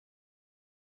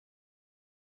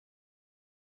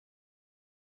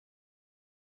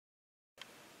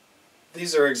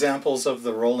These are examples of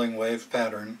the rolling wave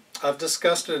pattern. I've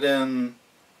discussed it in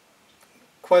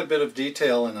quite a bit of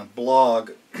detail in a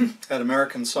blog at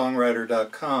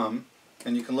americansongwriter.com,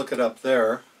 and you can look it up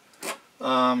there.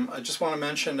 I just want to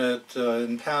mention it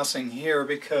in passing here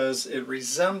because it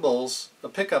resembles a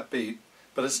pickup beat,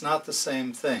 but it's not the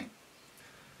same thing.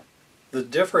 The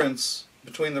difference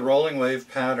between the rolling wave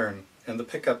pattern and the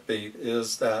pickup beat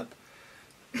is that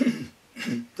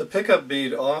the pickup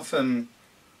beat often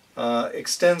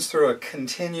extends through a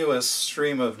continuous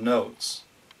stream of notes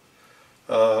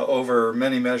over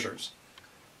many measures.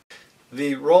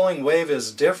 The rolling wave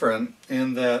is different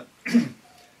in that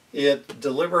it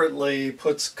deliberately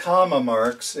puts comma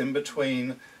marks in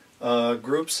between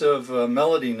groups of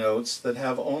melody notes that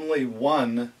have only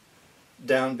one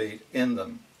downbeat in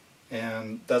them.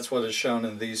 And that's what is shown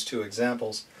in these two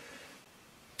examples.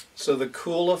 So the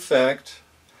cool effect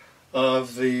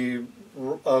of the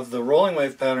rolling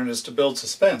wave pattern is to build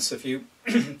suspense. If you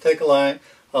take a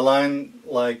line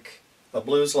like a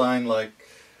blues line like,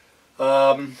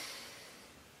 well,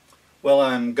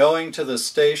 I'm going to the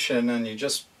station, and you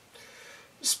just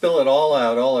spill it all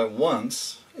out all at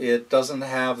once, it doesn't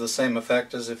have the same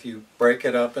effect as if you break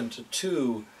it up into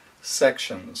two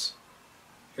sections.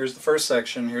 Here's the first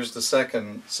section, here's the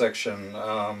second section.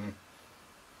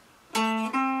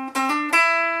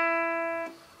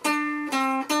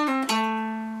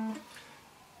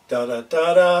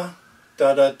 Da-da-da-da,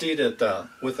 da-da-dee-da-da,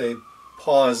 with a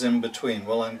pause in between.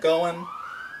 Well, I'm going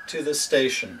to the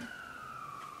station.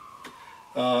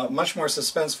 Much more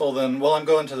suspenseful than, well, I'm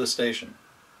going to the station.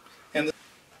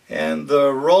 And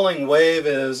the rolling wave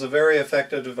is a very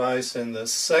effective device in the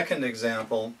second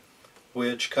example,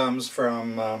 which comes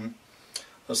from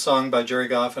a song by Jerry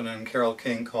Goffin and Carole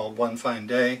King called One Fine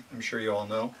Day. I'm sure you all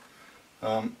know.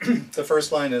 The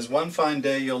first line is, one fine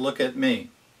day you'll look at me.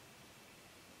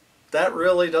 That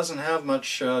really doesn't have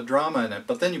much drama in it,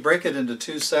 but then you break it into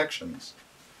two sections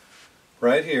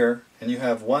right here, and you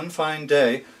have one fine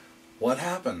day. What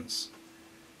happens?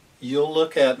 You'll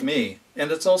look at me. And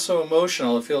it's also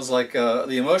emotional. It feels like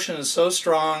the emotion is so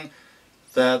strong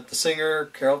that the singer,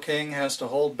 Carole King, has to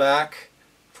hold back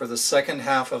for the second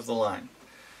half of the line.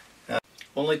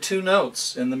 Only two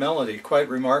notes in the melody. Quite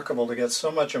remarkable to get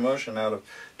so much emotion out of,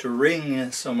 to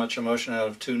wring so much emotion out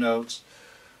of two notes.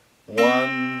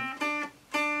 One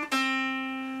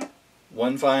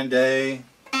fine day.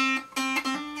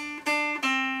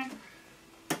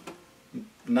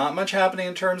 Not much happening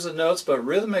in terms of notes, but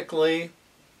rhythmically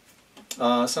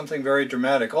something very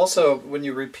dramatic. Also, when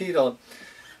you repeat a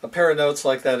pair of notes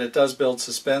like that, it does build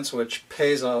suspense, which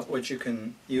pays off, which you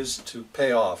can use to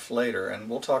pay off later, and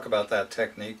we'll talk about that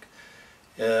technique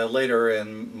later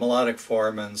in melodic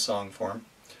form and song form.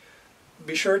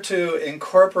 Be sure to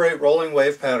incorporate rolling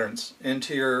wave patterns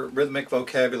into your rhythmic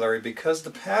vocabulary, because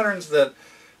the patterns that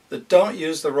don't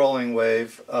use the rolling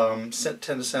wave tend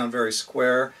to sound very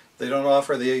square. They don't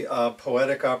offer the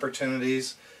poetic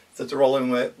opportunities that the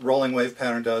rolling wave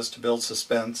pattern does to build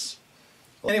suspense.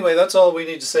 Anyway, that's all we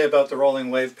need to say about the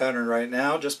rolling wave pattern right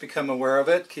now. Just become aware of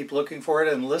it, keep looking for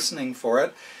it and listening for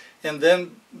it, and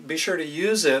then be sure to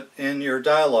use it in your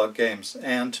dialogue games.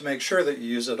 And to make sure that you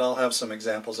use it, I'll have some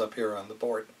examples up here on the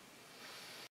board.